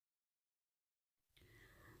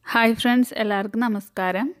Hi friends, എല്ലാവർക്കും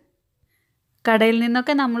നമസ്കാരം. കടയിൽ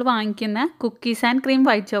നിന്നൊക്കെ നമ്മൾ വാങ്ങിക്കുന്ന cookies and cream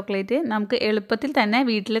white chocolate നമുക്ക് എളുപ്പത്തിൽ തന്നെ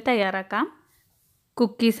വീട്ടിൽ തയ്യാറാക്കാം.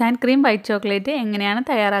 Cookies and cream white chocolate എങ്ങനെയാണ്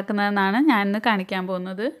തയ്യാറാക്കുന്നതെന്നാണ് ഞാനിന്ന് കാണിക്കാൻ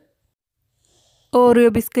പോകുന്നത്.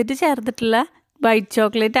 ഓറിയോ ബിസ്ക്കറ്റ് ചേർത്തിട്ടുള്ള വൈറ്റ്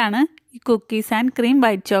ചോക്ലേറ്റ് ആണ് ഈ cookies and cream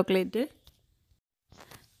white chocolate.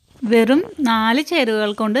 വെറും 4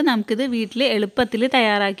 ചേരുവകൾ കൊണ്ട് നമുക്കിത് വീട്ടിൽ എളുപ്പത്തിൽ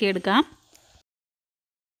തയ്യാറാക്കിയെടുക്കാം.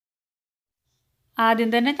 ആദ്യം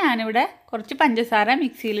തന്നെ ഞാനിവിടെ കുറച്ച് പഞ്ചസാര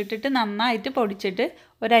മിക്സിയിലിട്ടിട്ട് നന്നായിട്ട് പൊടിച്ചിട്ട്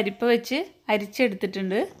ഒരരിപ്പ വെച്ച്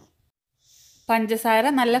അരിച്ചെടുത്തിട്ടുണ്ട്. പഞ്ചസാര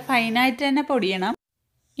നല്ല ഫൈനായിട്ട് തന്നെ പൊടിയണം.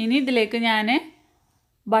 ഇനി ഇതിലേക്ക് ഞാൻ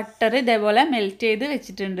ബട്ടർ ഇതേപോലെ മെൽറ്റ് ചെയ്ത്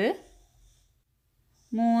വെച്ചിട്ടുണ്ട്.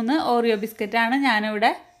 3 ഓറിയോ ബിസ്ക്കറ്റാണ്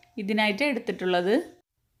ഞാനിവിടെ ഇതിനായിട്ട് എടുത്തിട്ടുള്ളത്.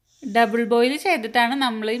 ഡബിൾ ബോയിൽ ചെയ്തിട്ടാണ്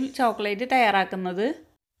നമ്മൾ ഈ ചോക്ലേറ്റ് തയ്യാറാക്കുന്നത്.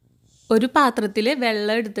 ഒരു പാത്രത്തിൽ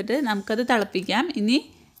വെള്ളം എടുത്തിട്ട് നമുക്കത് തിളപ്പിക്കാം. ഇനി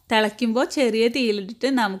തിളയ്ക്കുമ്പോൾ ചെറിയ തീയിലിട്ടിട്ട്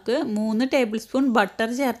നമുക്ക് 3 ടേബിൾ സ്പൂൺ ബട്ടർ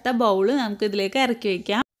ചേർത്ത ബൗള് നമുക്ക് ഇതിലേക്ക് ഇറക്കി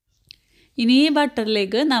വയ്ക്കാം. ഇനി ഈ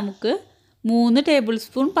ബട്ടറിലേക്ക് നമുക്ക് 3 ടേബിൾ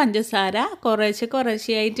സ്പൂൺ പഞ്ചസാര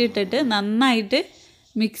കുറേശ്ശെയായിട്ട് ഇട്ടിട്ട് നന്നായിട്ട്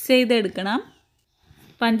മിക്സ് ചെയ്തെടുക്കണം.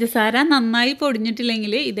 പഞ്ചസാര നന്നായി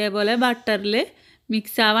പൊടിഞ്ഞിട്ടില്ലെങ്കിൽ ഇതേപോലെ ബട്ടറിൽ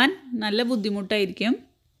മിക്സ് ആവാൻ നല്ല ബുദ്ധിമുട്ടായിരിക്കും.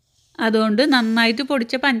 അതുകൊണ്ട് നന്നായിട്ട്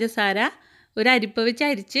പൊടിച്ച പഞ്ചസാര ഒരു അരിപ്പ വെച്ച്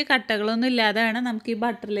അരിച്ച് കട്ടകളൊന്നും ഇല്ലാതെ വേണം നമുക്ക് ഈ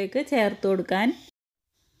ബട്ടറിലേക്ക് ചേർത്ത് കൊടുക്കാൻ.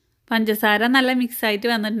 പഞ്ചസാര നല്ല മിക്സായിട്ട്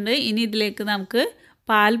വന്നിട്ടുണ്ട്. ഇനി ഇതിലേക്ക് നമുക്ക്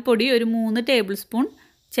പാൽപ്പൊടി ഒരു 3 ടേബിൾ സ്പൂൺ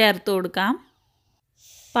ചേർത്ത് കൊടുക്കാം.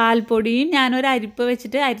 പാൽപ്പൊടിയും ഞാനൊരു അരിപ്പ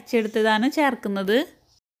വെച്ചിട്ട് അരിച്ചെടുത്തതാണ് ചേർക്കുന്നത്.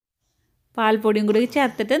 പാൽപ്പൊടിയും കൂടി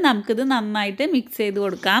ചേർത്തിട്ട് നമുക്കിത് നന്നായിട്ട് മിക്സ് ചെയ്ത്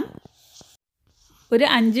കൊടുക്കാം. ഒരു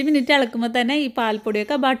 5 മിനിറ്റ് ഇളക്കുമ്പോൾ തന്നെ ഈ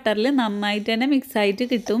പാൽപ്പൊടിയൊക്കെ ബട്ടറിൽ നന്നായിട്ട് തന്നെ മിക്സായിട്ട്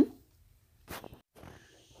കിട്ടും.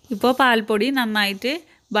 ഇപ്പോൾ പാൽപ്പൊടി നന്നായിട്ട്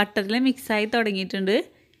ബട്ടറിൽ മിക്സായി തുടങ്ങിയിട്ടുണ്ട്.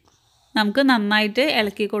 നമുക്ക് നന്നായിട്ട്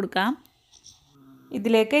ഇളക്കി കൊടുക്കാം.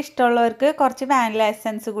 ഇതിലേക്ക് ഇഷ്ടമുള്ളവർക്ക് കുറച്ച് വാനില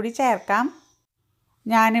എസൻസ് കൂടി ചേർക്കാം.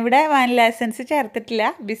 ഞാനിവിടെ വാനില എസൻസ് ചേർത്തിട്ടില്ല.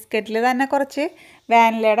 ബിസ്ക്കറ്റിൽ തന്നെ കുറച്ച്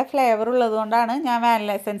വാനിലയുടെ ഫ്ലേവർ ഉള്ളതുകൊണ്ടാണ് ഞാൻ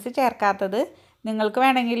വാനില എസൻസ് ചേർക്കാത്തത്. നിങ്ങൾക്ക്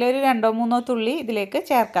വേണമെങ്കിൽ ഒരു 2-3 തുള്ളി ഇതിലേക്ക്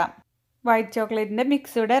ചേർക്കാം. വൈറ്റ് ചോക്ലേറ്റിൻ്റെ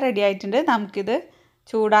മിക്സ് ഇവിടെ റെഡി ആയിട്ടുണ്ട്. നമുക്കിത്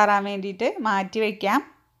ചൂടാറാൻ വേണ്ടിയിട്ട് മാറ്റി വയ്ക്കാം.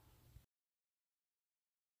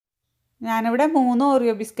 ഞാനിവിടെ 3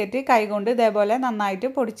 ഓറിയോ ബിസ്ക്കറ്റ് കൈകൊണ്ട് ഇതേപോലെ നന്നായിട്ട്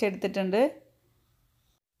പൊടിച്ചെടുത്തിട്ടുണ്ട്.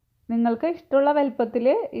 നിങ്ങൾക്ക് ഇഷ്ടമുള്ള വലുപ്പത്തിൽ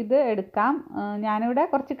ഇത് എടുക്കാം. ഞാനിവിടെ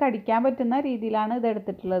കുറച്ച് കടിക്കാൻ പറ്റുന്ന രീതിയിലാണ് ഇത്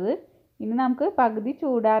എടുത്തിട്ടുള്ളത്. ഇനി നമുക്ക് പകുതി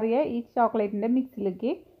ചൂടാറിയ ഈ ചോക്ലേറ്റിൻ്റെ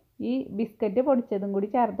മിക്സിലേക്ക് ഈ ബിസ്ക്കറ്റ് പൊടിച്ചതും കൂടി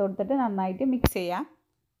ചേർത്ത് കൊടുത്തിട്ട് നന്നായിട്ട് മിക്സ് ചെയ്യാം.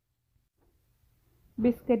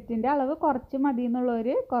 ബിസ്ക്കറ്റിൻ്റെ അളവ് കുറച്ച് മതി എന്നുള്ളവർ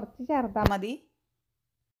കുറച്ച് ചേർത്താൽ മതി.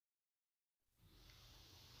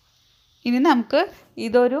 ഇനി നമുക്ക്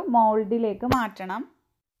ഇതൊരു മോൾഡിലേക്ക് മാറ്റണം.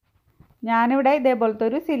 ഞാനിവിടെ ഇതേപോലത്തെ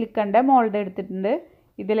ഒരു സിലിക്കണിൻ്റെ മോൾഡ് എടുത്തിട്ടുണ്ട്.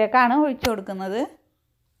 ഇതിലേക്കാണ് ഒഴിച്ചു കൊടുക്കുന്നത്.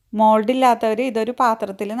 മോൾഡില്ലാത്തവർ ഇതൊരു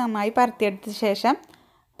പാത്രത്തിൽ നന്നായി പരത്തിയെടുത്ത ശേഷം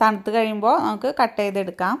തണുത്ത് കഴിയുമ്പോൾ നമുക്ക് കട്ട്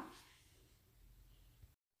ചെയ്തെടുക്കാം.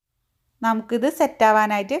 നമുക്കിത്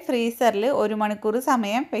സെറ്റാവാനായിട്ട് ഫ്രീസറിൽ 1 മണിക്കൂർ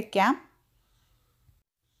സമയം വയ്ക്കാം.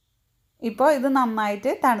 ഇപ്പോൾ ഇത്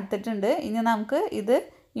നന്നായിട്ട് തണുത്തിട്ടുണ്ട്. ഇനി നമുക്ക് ഇത്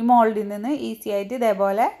ഈ മോൾഡിൽ നിന്ന് ഈസി ആയിട്ട്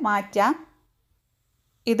ഇതേപോലെ മാറ്റാം.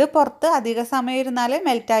 ഇത് പുറത്ത് അധിക സമയം ഇരുന്നാൽ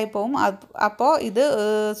മെൽറ്റായി പോവും. അപ്പോൾ ഇത്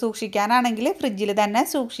സൂക്ഷിക്കാനാണെങ്കിൽ ഫ്രിഡ്ജിൽ തന്നെ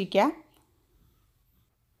സൂക്ഷിക്കുക.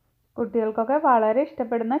 കുട്ടികൾക്കൊക്കെ വളരെ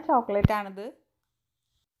ഇഷ്ടപ്പെടുന്ന ചോക്ലേറ്റ് ആണിത്.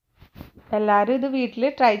 എല്ലാവരും ഇത് വീട്ടിൽ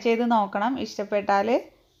ട്രൈ ചെയ്ത് നോക്കണം. ഇഷ്ടപ്പെട്ടാൽ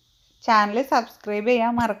ചാനൽ സബ്സ്ക്രൈബ്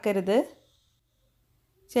ചെയ്യാൻ മറക്കരുത്.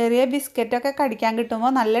 ചെറിയ ബിസ്ക്കറ്റൊക്കെ കടിക്കാൻ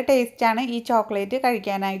കിട്ടുമ്പോൾ നല്ല ടേസ്റ്റാണ് ഈ ചോക്ലേറ്റ്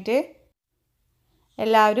കഴിക്കാനായിട്ട്.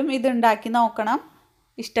 എല്ലാവരും ഇതുണ്ടാക്കി നോക്കണം.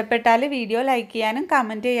 ഇഷ്ടപ്പെട്ടാൽ വീഡിയോ ലൈക്ക് ചെയ്യാനും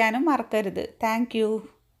കമൻറ്റ് ചെയ്യാനും മറക്കരുത്. താങ്ക്